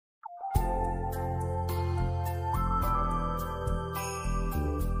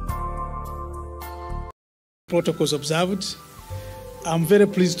protocols observed. I'm very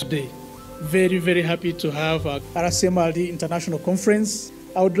pleased today, very happy to have our RCMRD International Conference.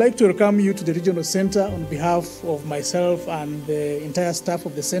 I would like to welcome you to the Regional Center on behalf of myself and the entire staff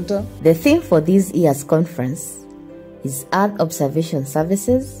of the center. The theme for this year's conference is Earth Observation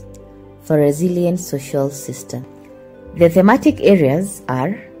Services for a Resilient Social System. The thematic areas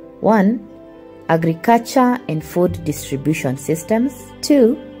are 1. Agriculture and food distribution systems.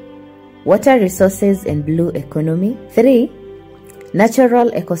 2. Water resources and blue economy. 3. Natural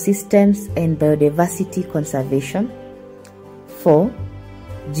ecosystems and biodiversity conservation. 4.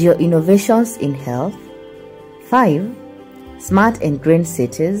 Geo-innovations in health. 5. Smart and green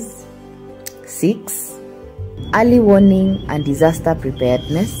cities. 6. Early warning and disaster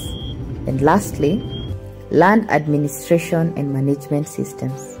preparedness. And lastly, land administration and management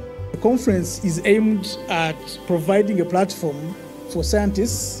systems. The conference is aimed at providing a platform for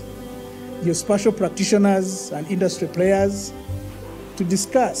scientists, geospatial practitioners and industry players to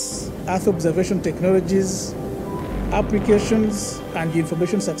discuss Earth observation technologies, applications and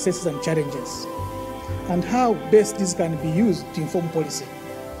information successes and challenges, and how best this can be used to inform policy.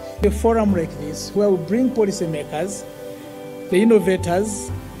 A forum like this, where we bring policymakers, the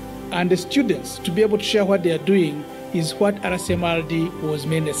innovators, and the students to be able to share what they are doing, is what RCMRD was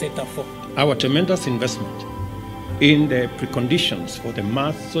mainly set up for. Our tremendous investment in the preconditions for the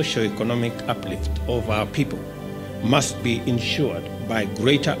mass socio-economic uplift of our people must be ensured by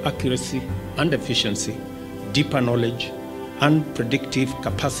greater accuracy and efficiency, deeper knowledge and predictive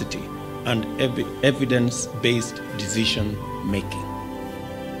capacity, and evidence-based decision making.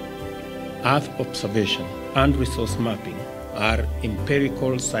 Earth observation and resource mapping are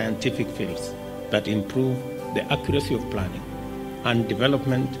empirical scientific fields that improve the accuracy of planning and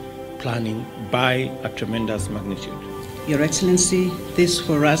development planning by a tremendous magnitude. Your Excellency, this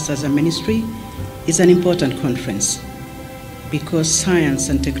for us as a ministry is an important conference because science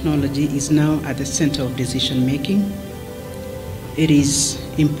and technology is now at the center of decision making. It is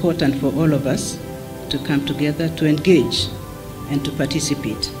important for all of us to come together, to engage and to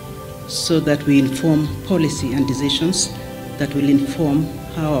participate so that we inform policy and decisions that will inform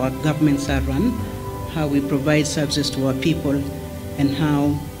how our governments are run, how we provide services to our people, and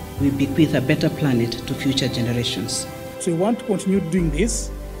how we bequeath a better planet to future generations. So we want to continue doing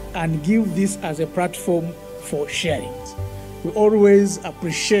this and give this as a platform for sharing. We always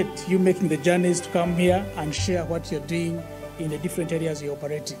appreciate you making the journeys to come here and share what you're doing in the different areas you're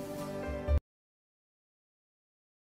operating.